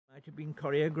might have been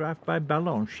choreographed by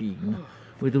Balanchine,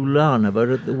 with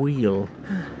Ulanova at the wheel.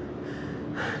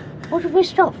 What have we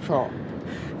stopped for?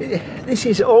 This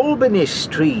is Albany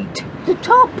Street. The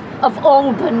top of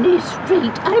Albany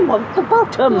Street. I want the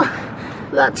bottom.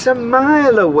 That's a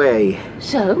mile away.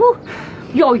 So?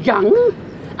 You're young?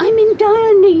 I'm in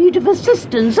dire need of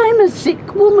assistance. I'm a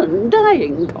sick woman,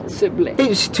 dying, possibly.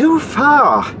 It's too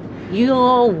far.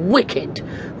 You're wicked.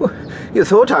 You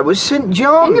thought I was St.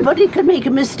 John. Anybody can make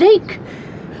a mistake.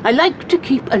 I like to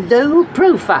keep a low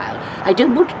profile. I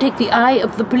don't want to take the eye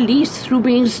of the police through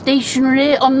being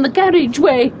stationary on the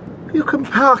carriageway. You can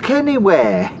park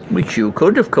anywhere. Which you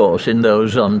could, of course, in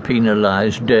those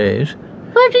unpenalised days.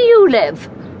 Where do you live?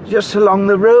 Just along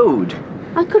the road.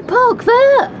 I could park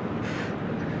there.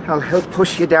 I'll help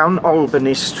push you down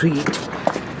Albany Street.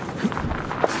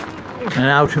 And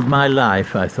out of my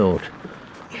life, I thought.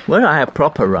 Were I a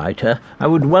proper writer, I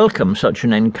would welcome such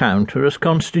an encounter as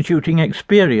constituting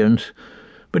experience,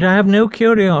 but I have no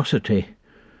curiosity.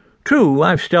 True,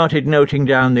 I've started noting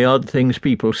down the odd things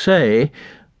people say,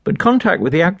 but contact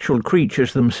with the actual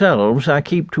creatures themselves I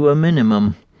keep to a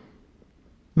minimum.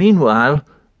 Meanwhile,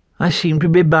 I seem to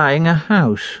be buying a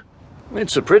house.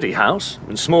 It's a pretty house,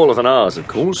 and smaller than ours, of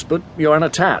course, but you're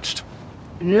unattached.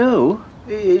 No,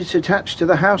 it's attached to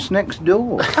the house next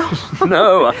door.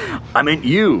 No, I meant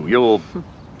you. You're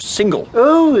single.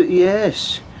 Oh,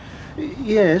 yes.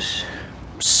 Yes.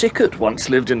 Sickert once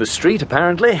lived in the street,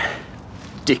 apparently.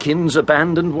 Dickens'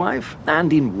 abandoned wife.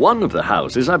 And in one of the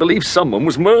houses, I believe someone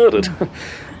was murdered.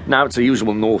 Now it's the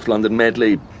usual North London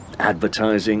medley.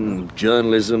 Advertising,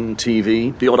 journalism,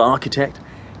 TV, the odd architect.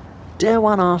 Dare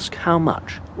one ask how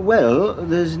much? Well,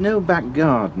 there's no back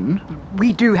garden.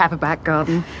 We do have a back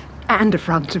garden. And a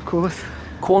front, of course.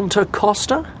 Quanta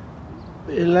Costa?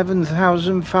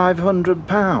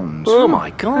 £11,500. Oh, my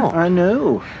God. I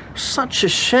know. Such a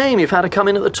shame you've had to come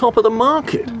in at the top of the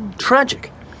market. Tragic.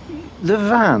 The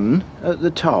van at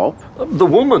the top. The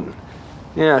woman.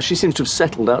 Yeah, she seems to have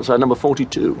settled outside number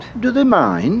 42. Do they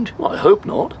mind? Well, I hope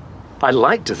not. I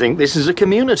like to think this is a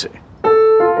community.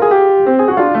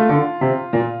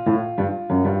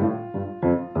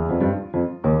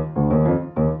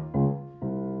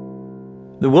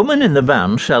 The woman in the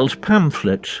van sells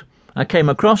pamphlets. I came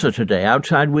across her today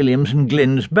outside Williams and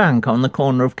Glyn's Bank on the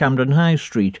corner of Camden High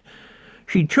Street.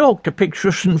 She chalked a picture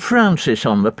of St. Francis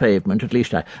on the pavement, at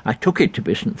least I took it to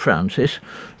be St. Francis.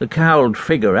 The cowled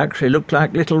figure actually looked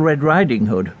like Little Red Riding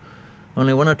Hood.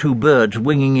 Only one or two birds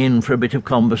winging in for a bit of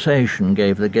conversation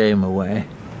gave the game away.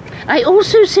 I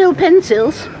also sell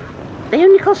pencils. They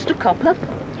only cost a copper.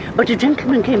 But a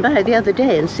gentleman came by the other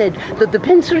day and said that the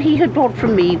pencil he had bought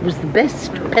from me was the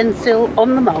best pencil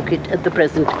on the market at the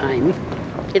present time.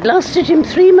 It lasted him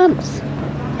 3 months.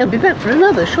 He'll be back for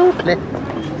another shortly.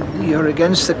 You're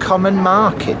against the common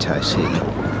market, I see.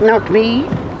 Not me,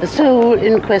 the soul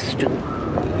in question.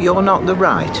 You're not the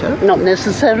writer? Not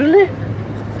necessarily.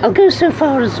 I'll go so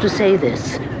far as to say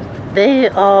this. They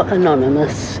are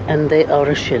anonymous, and they are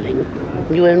a shilling.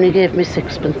 You only gave me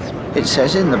sixpence. It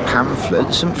says in the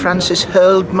pamphlet St. Francis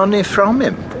hurled money from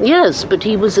him. Yes, but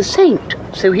he was a saint,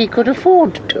 so he could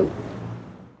afford to.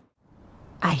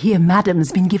 I hear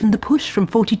Madam's been given the push from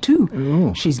 42.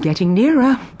 Oh. She's getting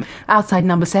nearer. Outside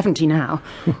number 70 now.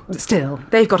 Still,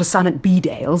 they've got a son at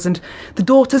Bedale's, and the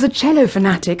daughter's a cello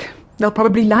fanatic. They'll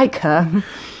probably like her.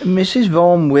 Mrs.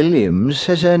 Vaughan Williams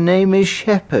says her name is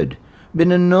Shepherd.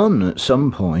 Been a nun at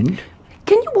some point.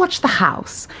 Can you watch the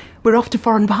house? We're off to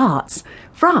foreign parts.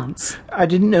 France. I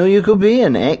didn't know you could be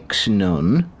an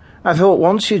ex-nun. I thought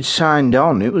once you'd signed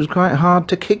on, it was quite hard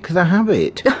to kick the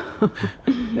habit.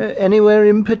 Anywhere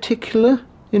in particular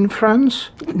in France?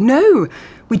 No,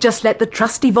 we just let the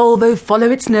trusty Volvo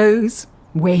follow its nose.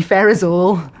 Wayfarers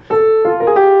all.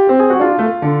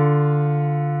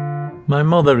 My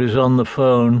mother is on the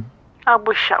phone. I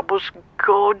wish I was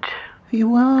good.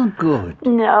 You are good.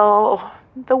 No,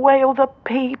 the way all the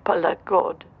people are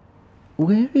good.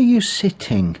 Where are you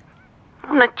sitting?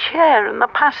 On a chair in the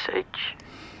passage.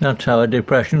 That's how her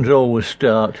depressions always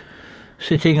start.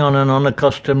 Sitting on an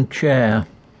unaccustomed chair.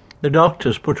 The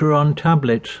doctors put her on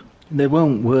tablets. They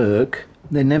won't work.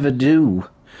 They never do.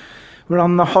 We're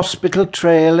on the hospital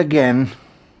trail again.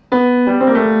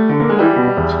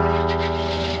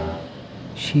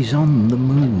 She's on the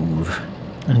move.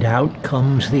 And out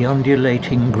comes the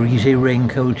undulating, greasy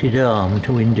raincoated arm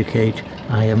to indicate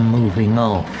I am moving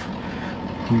off.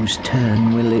 Whose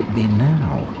turn will it be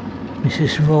now?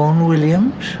 Mrs. Vaughan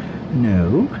Williams?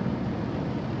 No.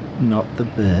 Not the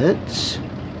Berts?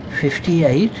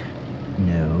 58?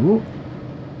 No.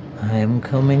 I am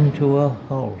coming to a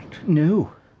halt.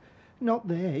 No. Not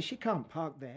there. She can't park there.